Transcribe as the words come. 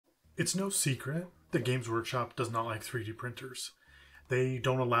It's no secret that Games Workshop does not like 3D printers. They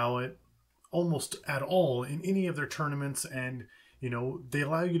don't allow it almost at all in any of their tournaments, and they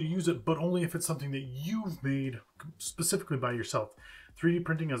allow you to use it, but only if it's something that you've made specifically by yourself. 3D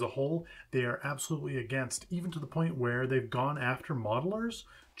printing as a whole, they are absolutely against, even to the point where they've gone after modelers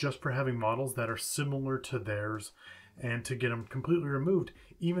just for having models that are similar to theirs and to get them completely removed,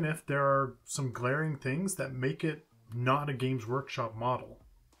 even if there are some glaring things that make it not a Games Workshop model.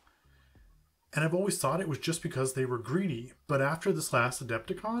 And I've always thought it was just because they were greedy, but after this last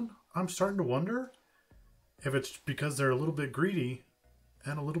Adepticon, I'm starting to wonder if it's because they're a little bit greedy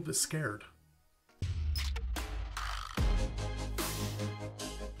and a little bit scared.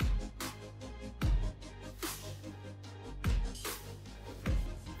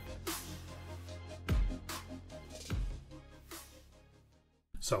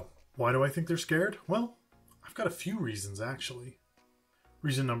 So, why do I think they're scared? Well, I've got a few reasons actually.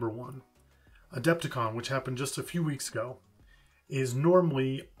 Reason number one, Adepticon, which happened just a few weeks ago, is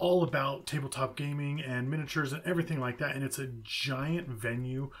normally all about tabletop gaming and miniatures and everything like that, and it's a giant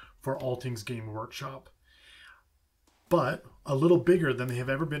venue for all things Game Workshop. But a little bigger than they have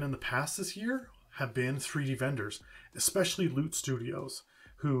ever been in the past this year have been 3D vendors, especially Loot Studios,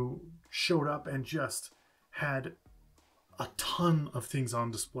 who showed up and just had a ton of things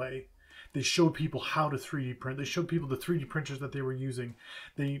on display. They showed people how to 3D print. They showed people the 3D printers that they were using.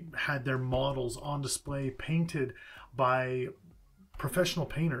 They had their models on display painted by professional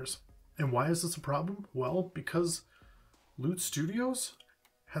painters. And why is this a problem? Well, because Loot Studios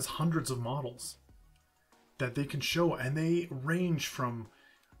has hundreds of models that they can show, and they range from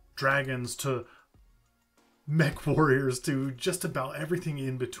dragons to mech warriors to just about everything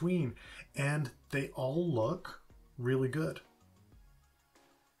in between, and they all look really good.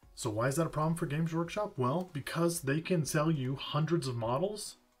 So why is that a problem for Games Workshop? Well, because they can sell you hundreds of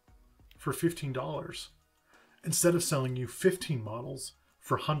models for $15 instead of selling you 15 models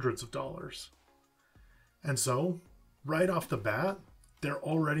for hundreds of dollars. And so, right off the bat, they're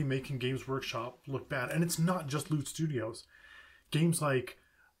already making Games Workshop look bad. And it's not just Loot Studios. Games like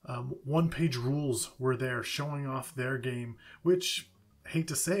One Page Rules were there showing off their game, which, hate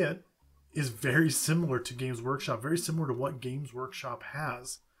to say it, is very similar to Games Workshop, very similar to what Games Workshop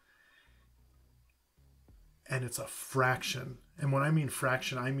has. And it's a fraction. And when I mean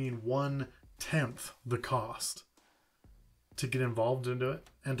fraction, I mean 1/10 the cost to get involved into it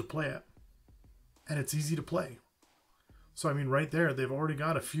and to play it. And it's easy to play. So I mean, right there, they've already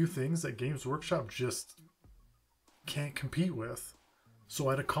got a few things that Games Workshop just can't compete with. So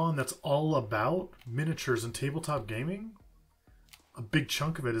at a con that's all about miniatures and tabletop gaming, a big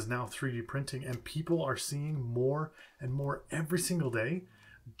chunk of it is now 3D printing, and people are seeing more and more every single day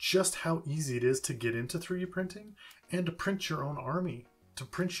just how easy it is to get into 3D printing and to print your own army, to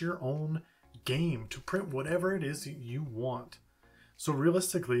print your own game, to print whatever it is that you want. So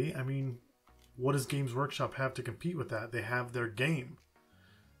realistically, I mean, what does Games Workshop have to compete with that? They have their game.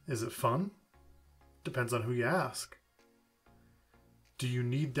 Is it fun? Depends on who you ask. Do you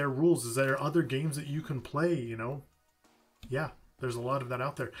need their rules? Is there other games that you can play, Yeah, there's a lot of that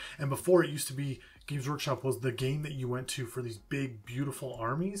out there. And before, it used to be Games Workshop was the game that you went to for these big, beautiful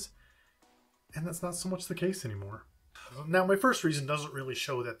armies. And that's not so much the case anymore. Now, my first reason doesn't really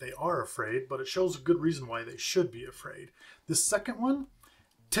show that they are afraid, but it shows a good reason why they should be afraid. The second one,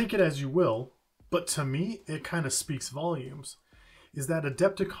 take it as you will, but to me, it kind of speaks volumes, is that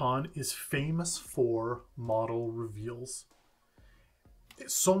Adepticon is famous for model reveals.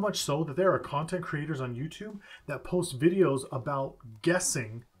 So much so that there are content creators on YouTube that post videos about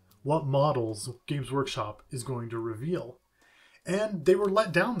guessing what models Games Workshop is going to reveal. And they were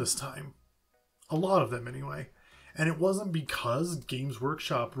let down this time. A lot of them anyway. And it wasn't because Games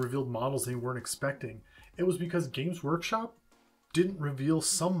Workshop revealed models they weren't expecting. It was because Games Workshop didn't reveal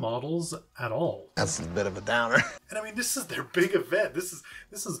some models at all. That's a bit of a downer. And I mean, this is their big event. This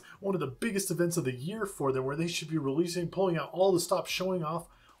is one of the biggest events of the year for them, where they should be pulling out all the stops, showing off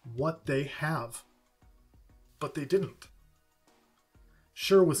what they have. But they didn't.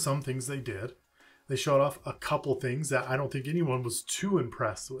 Sure, with some things they did. They showed off a couple things that I don't think anyone was too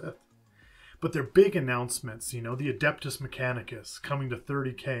impressed with. But their big announcements, the Adeptus Mechanicus coming to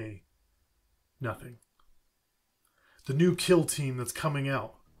 30K, nothing. The new kill team that's coming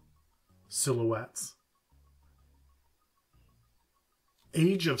out, silhouettes.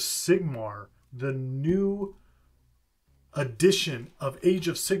 Age of Sigmar, the new edition of Age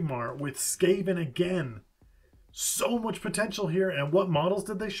of Sigmar with Skaven again. So much potential here, and what models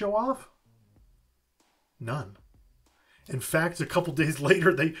did they show off? None. In fact, a couple days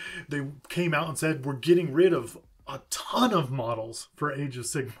later, they came out and said, we're getting rid of a ton of models for Age of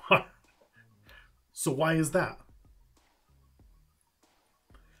Sigmar. So why is that?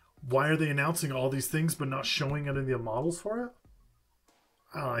 Why are they announcing all these things but not showing any of the models for it?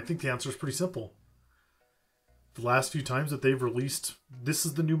 I think the answer is pretty simple. The last few times that they've released, this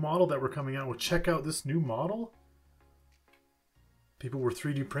is the new model that we're coming out with. Check out this new model. People were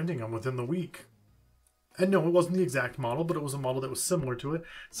 3D printing them within the week. And no, it wasn't the exact model, but it was a model that was similar to it.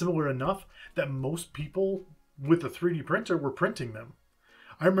 Similar enough that most people with a 3D printer were printing them.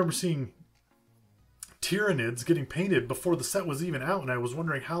 I remember seeing Tyranids getting painted before the set was even out, and I was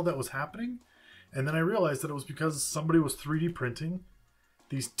wondering how that was happening. And then I realized that it was because somebody was 3D printing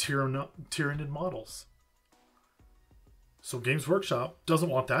these Tyranid models. So Games Workshop doesn't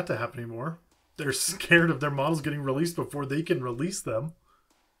want that to happen anymore. They're scared of their models getting released before they can release them.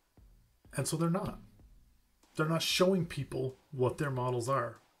 And so they're not. They're not showing people what their models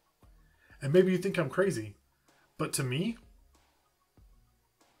are. And maybe you think I'm crazy, but to me,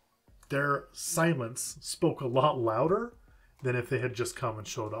 their silence spoke a lot louder than if they had just come and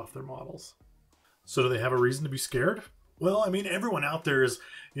showed off their models. So do they have a reason to be scared? Well, I mean, everyone out there is,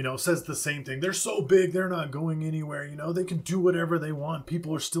 says the same thing. They're so big, they're not going anywhere. They can do whatever they want.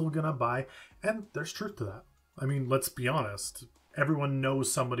 People are still going to buy. And there's truth to that. I mean, let's be honest. Everyone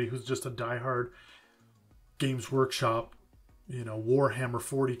knows somebody who's just a diehard Games Workshop, Warhammer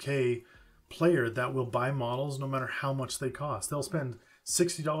 40K player that will buy models no matter how much they cost. They'll spend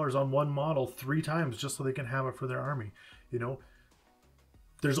 $60 on one model 3 times just so they can have it for their army.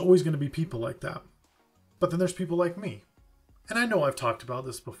 There's always going to be people like that. But then there's people like me. And I know I've talked about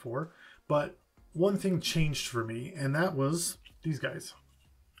this before, but one thing changed for me, and that was these guys.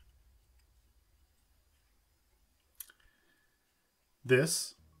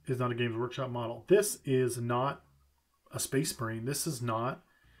 This is not a Games Workshop model. This is not a Space Marine. This is not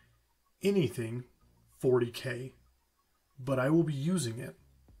anything 40K. But I will be using it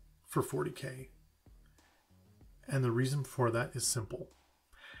for 40K. And the reason for that is simple.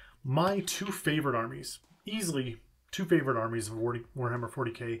 My 2 favorite armies, easily 2 favorite armies of Warhammer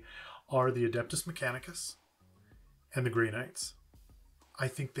 40K, are the Adeptus Mechanicus and the Grey Knights. I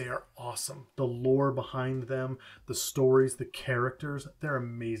think they are awesome. The lore behind them, the stories, the characters, they're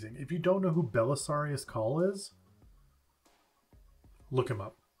amazing. If you don't know who Belisarius Cawl is, look him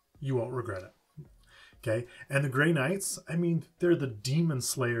up. You won't regret it. Okay? And the Grey Knights, I mean, they're the demon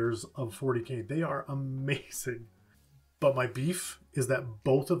slayers of 40K. They are amazing. But my beef is that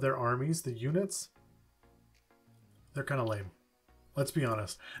both of their armies, the units, they're kind of lame. Let's be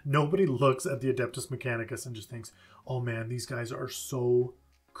honest. Nobody looks at the Adeptus Mechanicus and just thinks, oh man, these guys are so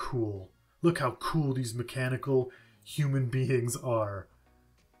cool. Look how cool these mechanical human beings are.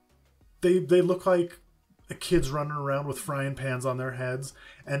 They look like kids running around with frying pans on their heads,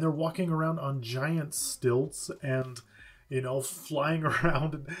 and they're walking around on giant stilts and, flying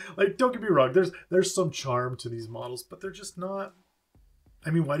around. Like, don't get me wrong, there's some charm to these models, but they're just not. I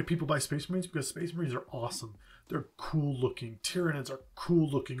mean, why do people buy Space Marines? Because Space Marines are awesome. They're cool looking. Tyranids are cool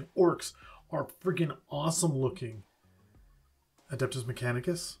looking. Orcs are freaking awesome looking. Adeptus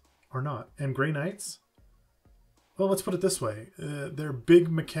Mechanicus are not. And Grey Knights? Well, let's put it this way. Their big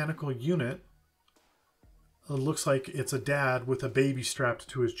mechanical unit looks like it's a dad with a baby strapped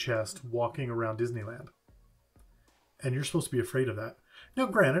to his chest walking around Disneyland. And you're supposed to be afraid of that. Now,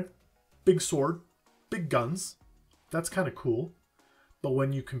 granted, big sword, big guns, that's kind of cool. But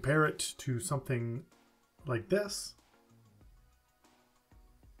when you compare it to something like this,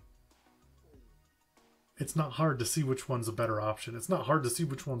 it's not hard to see which one's a better option. It's not hard to see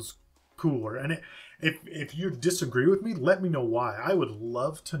which one's cooler. And if you disagree with me, let me know why. I would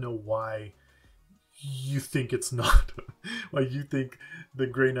love to know why you think it's not. Why you think the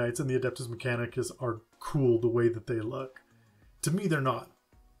Grey Knights and the Adeptus Mechanicus are cool the way that they look. To me, they're not.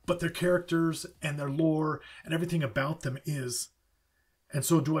 But their characters and their lore and everything about them is. And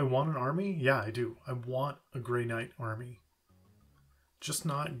so do I want an army? Yeah, I do. I want a Grey Knight army. Just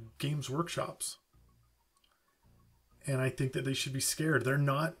not Games Workshop's. And I think that they should be scared. They're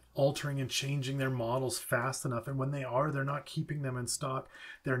not altering and changing their models fast enough. And when they are, they're not keeping them in stock.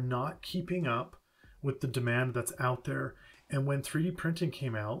 They're not keeping up with the demand that's out there. And when 3D printing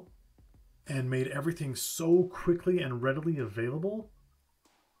came out and made everything so quickly and readily available,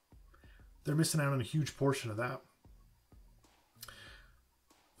 they're missing out on a huge portion of that.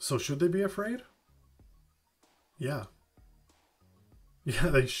 So should they be afraid? Yeah. Yeah,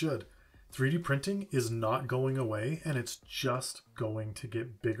 they should. 3D printing is not going away, and it's just going to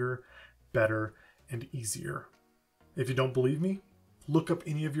get bigger, better, and easier. If you don't believe me, look up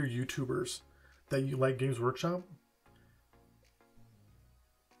any of your YouTubers that you like Games Workshop.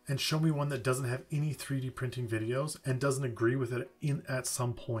 and show me one that doesn't have any 3D printing videos and doesn't agree with it at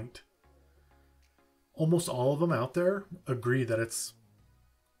some point. Almost all of them out there agree that it's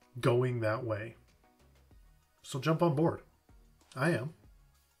going that way. So jump on board. I am.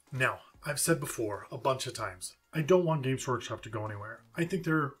 Now, I've said before a bunch of times, I don't want Games Workshop to go anywhere. I think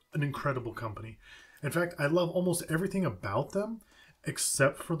they're an incredible company. In fact, I love almost everything about them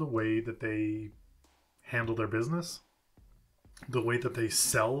except for the way that they handle their business, the way that they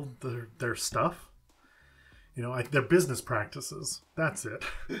sell their stuff. You know, their business practices. That's it.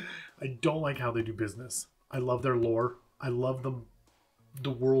 I don't like how they do business. I love their lore. I love the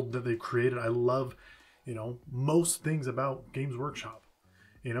world that they created. I love, you know, most things about Games Workshop.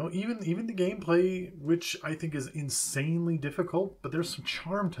 You know, even the gameplay, which I think is insanely difficult, but there's some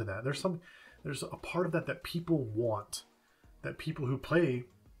charm to that. There's a part of that people want, that people who play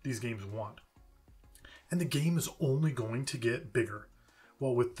these games want. And the game is only going to get bigger.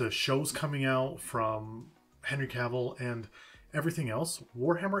 Well, with the shows coming out from Henry Cavill and everything else,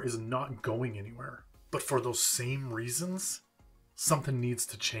 Warhammer is not going anywhere. But for those same reasons, something needs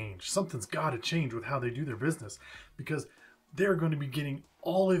to change. Something's got to change with how they do their business, because they're going to be getting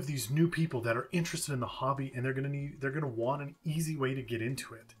all of these new people that are interested in the hobby, and they're going to want an easy way to get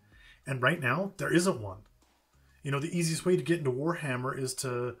into it. And right now, there isn't one. You know, the easiest way to get into Warhammer is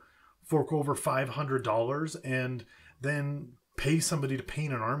to fork over $500 and then pay somebody to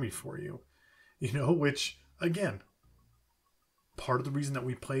paint an army for you. You know, which, again, part of the reason that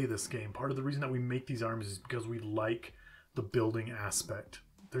we play this game, part of the reason that we make these armies is because we like the building aspect.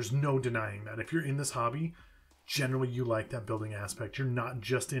 There's no denying that. If you're in this hobby, generally you like that building aspect. You're not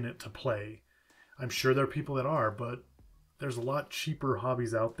just in it to play. I'm sure there are people that are, but there's a lot cheaper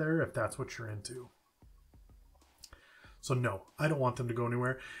hobbies out there if that's what you're into. So no, I don't want them to go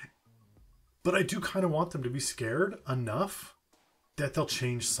anywhere. But I do kind of want them to be scared enough that they'll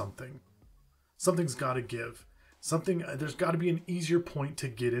change something. Something's got to give. There's got to be an easier point to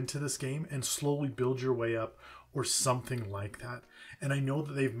get into this game and slowly build your way up, or something like that. And I know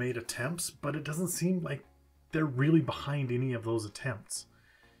that they've made attempts, but it doesn't seem like they're really behind any of those attempts.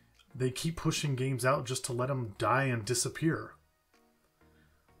 They keep pushing games out just to let them die and disappear.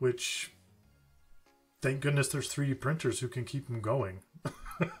 Which, thank goodness there's 3D printers who can keep them going.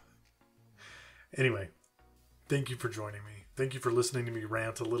 Anyway, thank you for joining me. Thank you for listening to me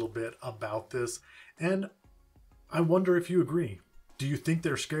rant a little bit about this. And I wonder if you agree. Do you think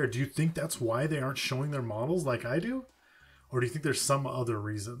they're scared? Do you think that's why they aren't showing their models like I do? Or do you think there's some other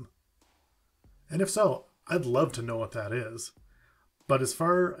reason? And if so, I'd love to know what that is. But as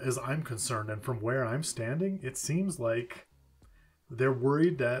far as I'm concerned, and from where I'm standing, it seems like they're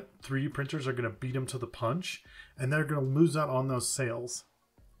worried that 3D printers are going to beat them to the punch, and they're going to lose out on those sales.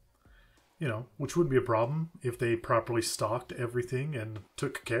 You know, which wouldn't be a problem if they properly stocked everything and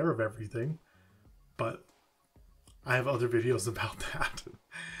took care of everything. But I have other videos about that.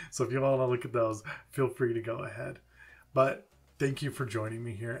 So if you want to look at those, feel free to go ahead. But thank you for joining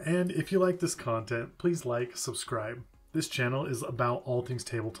me here. And if you like this content, please like, subscribe. This channel is about all things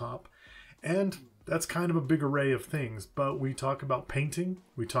tabletop. And that's kind of a big array of things. But we talk about painting.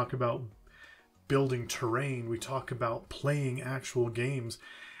 We talk about building terrain. We talk about playing actual games.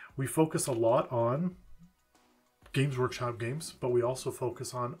 We focus a lot on Games Workshop games, but we also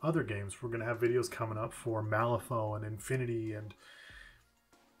focus on other games. We're going to have videos coming up for Malifaux and Infinity and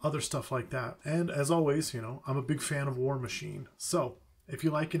other stuff like that. And as always, you know, I'm a big fan of War Machine. So if you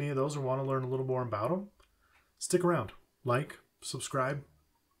like any of those or want to learn a little more about them, stick around. Like, subscribe,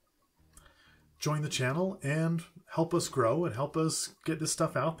 join the channel, and help us grow and help us get this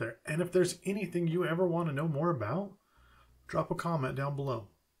stuff out there. And if there's anything you ever want to know more about, drop a comment down below.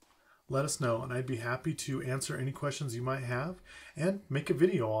 Let us know, and I'd be happy to answer any questions you might have and make a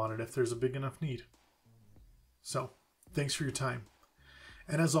video on it if there's a big enough need. So, thanks for your time.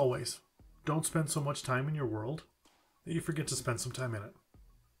 And as always, don't spend so much time in your world that you forget to spend some time in it.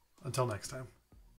 Until next time.